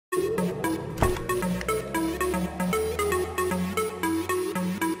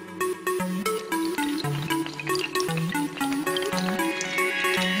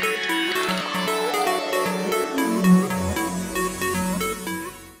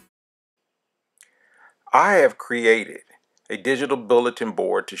I have created a digital bulletin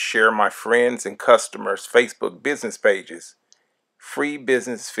board to share my friends and customers' Facebook business pages. Free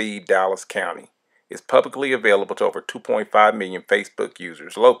business feed Dallas County is publicly available to over 2.5 million Facebook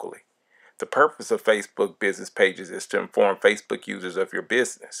users locally. The purpose of Facebook business pages is to inform Facebook users of your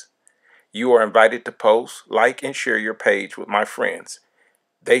business. You are invited to post, like, and share your page with my friends.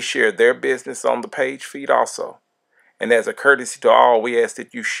 They share their business on the page feed also. And as a courtesy to all, we ask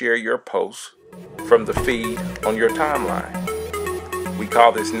that you share your posts from the feed on your timeline. We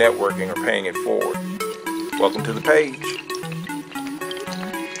call this networking or paying it forward. Welcome to the page.